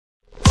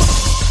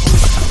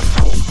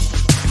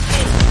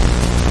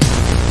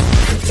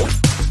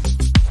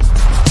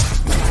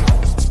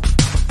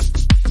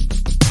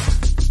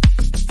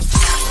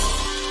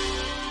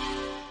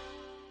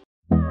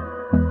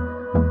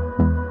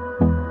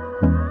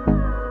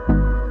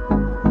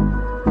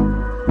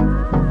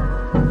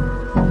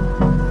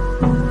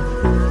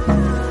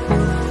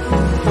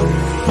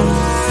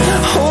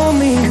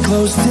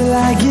close till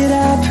I get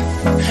up.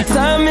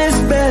 Time is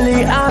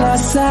barely on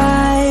our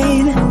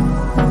side.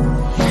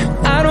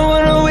 I don't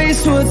wanna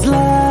waste what's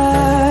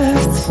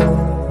left.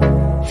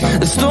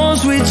 The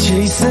storms we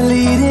chase are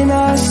leading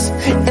us,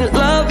 and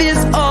love is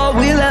all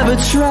we'll ever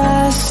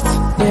trust.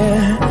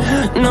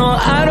 Yeah, no,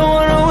 I don't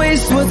wanna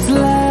waste what's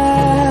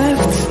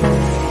left.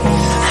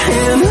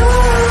 And